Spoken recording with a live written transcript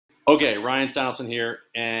Okay, Ryan Steinolfson here,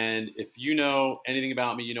 and if you know anything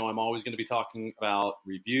about me, you know I'm always going to be talking about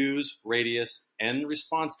reviews, radius, and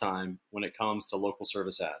response time when it comes to local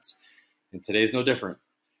service ads. And today's no different.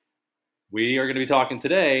 We are going to be talking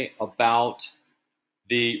today about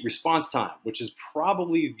the response time, which is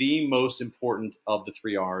probably the most important of the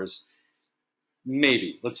 3 R's.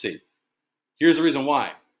 Maybe. Let's see. Here's the reason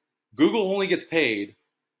why. Google only gets paid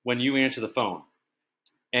when you answer the phone.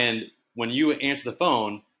 And when you answer the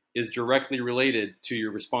phone is directly related to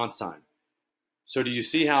your response time. So do you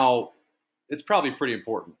see how it's probably pretty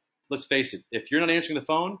important? Let's face it, if you're not answering the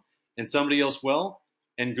phone and somebody else will,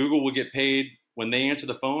 and Google will get paid when they answer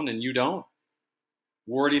the phone and you don't,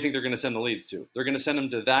 where do you think they're going to send the leads to? They're going to send them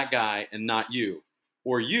to that guy and not you.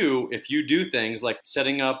 Or you, if you do things like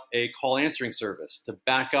setting up a call answering service to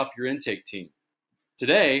back up your intake team.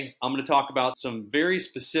 Today, I'm going to talk about some very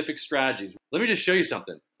specific strategies. Let me just show you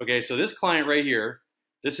something. Okay, so this client right here,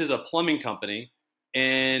 this is a plumbing company,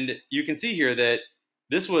 and you can see here that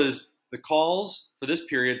this was the calls for this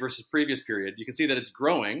period versus previous period. You can see that it's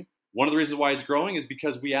growing. One of the reasons why it's growing is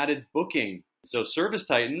because we added booking. So Service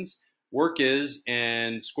Titans, Workiz,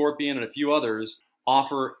 and Scorpion, and a few others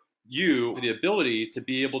offer you the ability to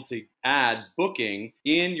be able to add booking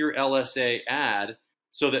in your LSA ad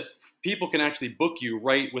so that people can actually book you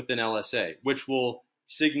right within LSA, which will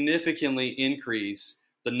significantly increase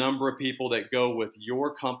the number of people that go with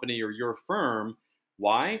your company or your firm.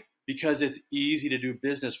 Why? Because it's easy to do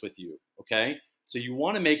business with you, okay? So you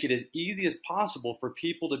want to make it as easy as possible for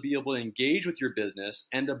people to be able to engage with your business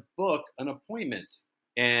and to book an appointment.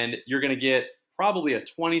 And you're going to get probably a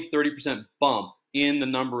 20-30% bump in the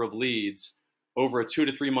number of leads over a 2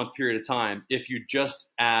 to 3 month period of time if you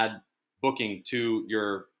just add booking to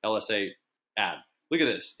your LSA ad. Look at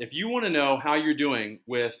this. If you want to know how you're doing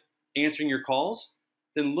with answering your calls,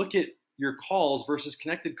 then look at your calls versus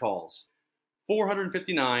connected calls.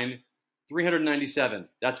 459, 397.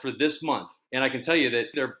 That's for this month. And I can tell you that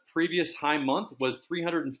their previous high month was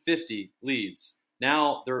 350 leads.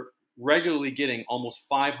 Now they're regularly getting almost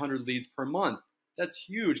 500 leads per month. That's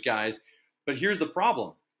huge, guys. But here's the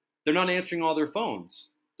problem. They're not answering all their phones.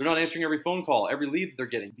 They're not answering every phone call, every lead that they're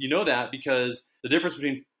getting. You know that because the difference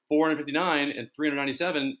between 459 and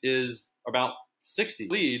 397 is about 60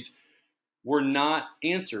 leads were not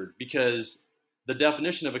answered because the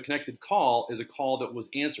definition of a connected call is a call that was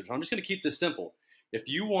answered. So I'm just going to keep this simple. If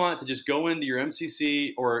you want to just go into your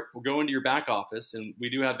MCC or go into your back office, and we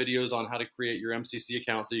do have videos on how to create your MCC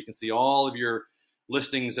account so you can see all of your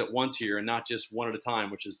listings at once here and not just one at a time,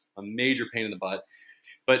 which is a major pain in the butt.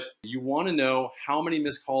 But you want to know how many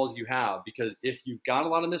missed calls you have, because if you've got a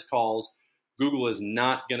lot of missed calls, Google is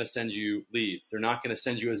not going to send you leads. They're not going to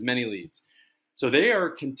send you as many leads. So they are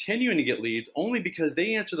continuing to get leads only because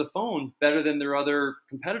they answer the phone better than their other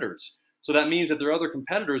competitors. So that means that their other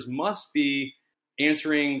competitors must be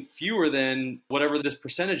answering fewer than whatever this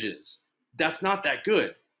percentage is. That's not that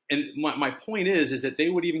good. And my point is that they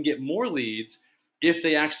would even get more leads if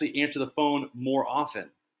they actually answer the phone more often.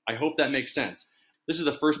 I hope that makes sense. This is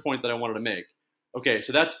the first point that I wanted to make. Okay,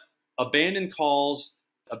 so that's abandoned calls.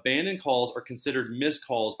 Abandoned calls are considered missed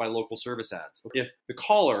calls by local service ads. If the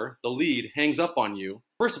caller, the lead, hangs up on you,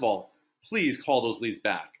 first of all, please call those leads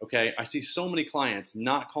back, okay? I see so many clients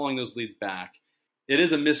not calling those leads back. It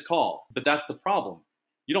is a missed call, but that's the problem.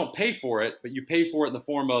 You don't pay for it, but you pay for it in the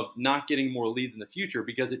form of not getting more leads in the future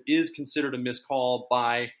because it is considered a missed call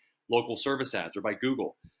by local service ads or by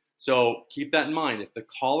Google. So keep that in mind. If the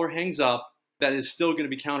caller hangs up, that is still going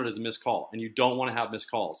to be counted as a missed call, and you don't want to have missed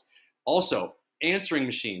calls. Also, answering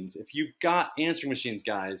machines. If you've got answering machines,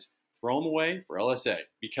 guys, throw them away for LSA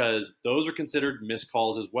because those are considered missed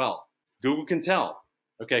calls as well. Google can tell.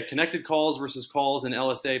 Okay, connected calls versus calls in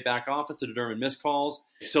LSA back office to determine missed calls.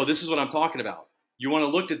 So this is what I'm talking about. You want to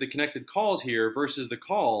look at the connected calls here versus the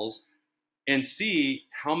calls and see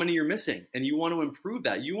how many you're missing. And you want to improve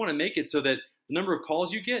that. You want to make it so that the number of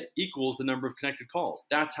calls you get equals the number of connected calls.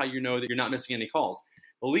 That's how you know that you're not missing any calls.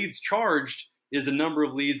 The leads charged is the number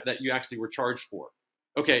of leads that you actually were charged for.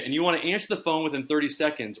 Okay, and you want to answer the phone within 30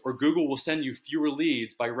 seconds or Google will send you fewer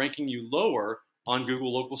leads by ranking you lower on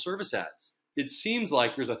Google local service ads. It seems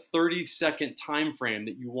like there's a 30-second time frame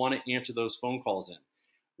that you want to answer those phone calls in.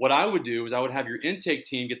 What I would do is I would have your intake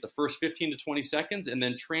team get the first 15 to 20 seconds and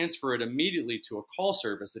then transfer it immediately to a call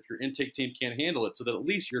service if your intake team can't handle it, so that at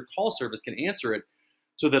least your call service can answer it,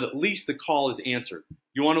 so that at least the call is answered.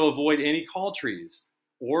 You want to avoid any call trees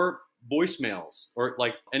or voicemails or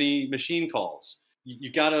like any machine calls.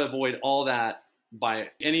 You got to avoid all that by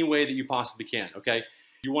any way that you possibly can, okay?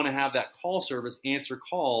 You want to have that call service answer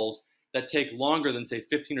calls that take longer than say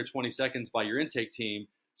 15 or 20 seconds by your intake team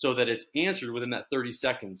so that it's answered within that 30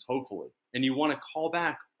 seconds, hopefully. And you want to call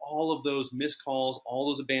back all of those missed calls, all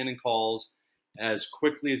those abandoned calls as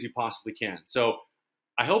quickly as you possibly can. So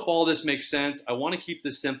I hope all this makes sense. I want to keep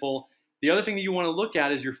this simple. The other thing that you want to look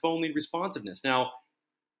at is your phone lead responsiveness. Now,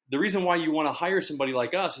 the reason why you want to hire somebody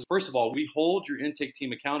like us is, first of all, we hold your intake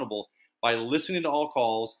team accountable by listening to all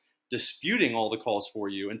calls, disputing all the calls for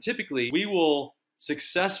you. And typically, we will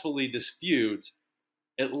successfully dispute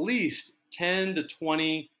at least 10 to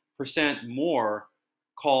 20% more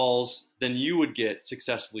calls than you would get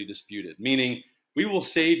successfully disputed, meaning we will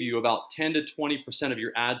save you about 10 to 20% of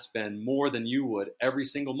your ad spend more than you would every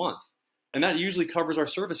single month. And that usually covers our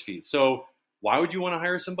service fees. So why would you want to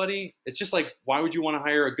hire somebody? It's just like, why would you want to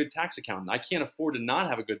hire a good tax accountant? I can't afford to not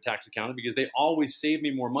have a good tax accountant because they always save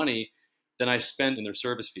me more money than I spend in their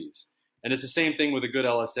service fees. And it's the same thing with a good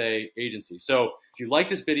LSA agency. So if you like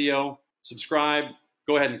this video, subscribe,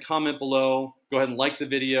 go ahead and comment below, go ahead and like the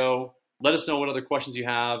video. Let us know what other questions you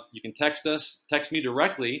have. You can text me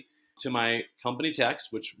directly to my company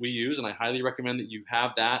text, which we use, and I highly recommend that you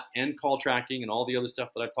have that and call tracking and all the other stuff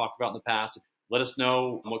that I've talked about in the past. Let us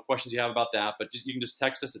know what questions you have about that, but you can just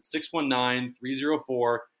text us at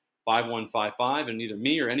 619-304-5155, and either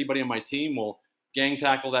me or anybody on my team will gang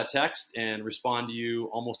tackle that text and respond to you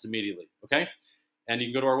almost immediately, okay? And you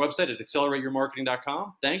can go to our website at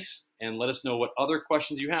accelerateyourmarketing.com. Thanks, and let us know what other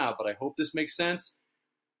questions you have, but I hope this makes sense.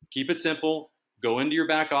 Keep it simple. Go into your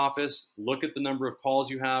back office, look at the number of calls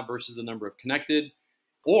you have versus the number of connected,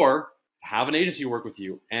 or have an agency work with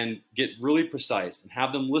you and get really precise and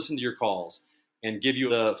have them listen to your calls and give you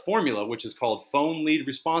the formula, which is called phone lead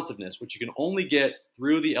responsiveness, which you can only get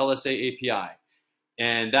through the LSA API.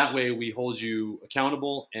 And that way we hold you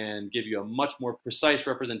accountable and give you a much more precise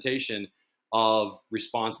representation of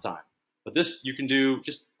response time. But this you can do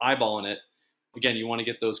just eyeballing it. Again, you want to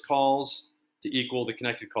get those calls to equal the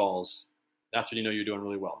connected calls. That's when you know you're doing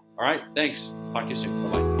really well. All right, thanks. Talk to you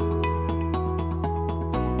soon. Bye-bye.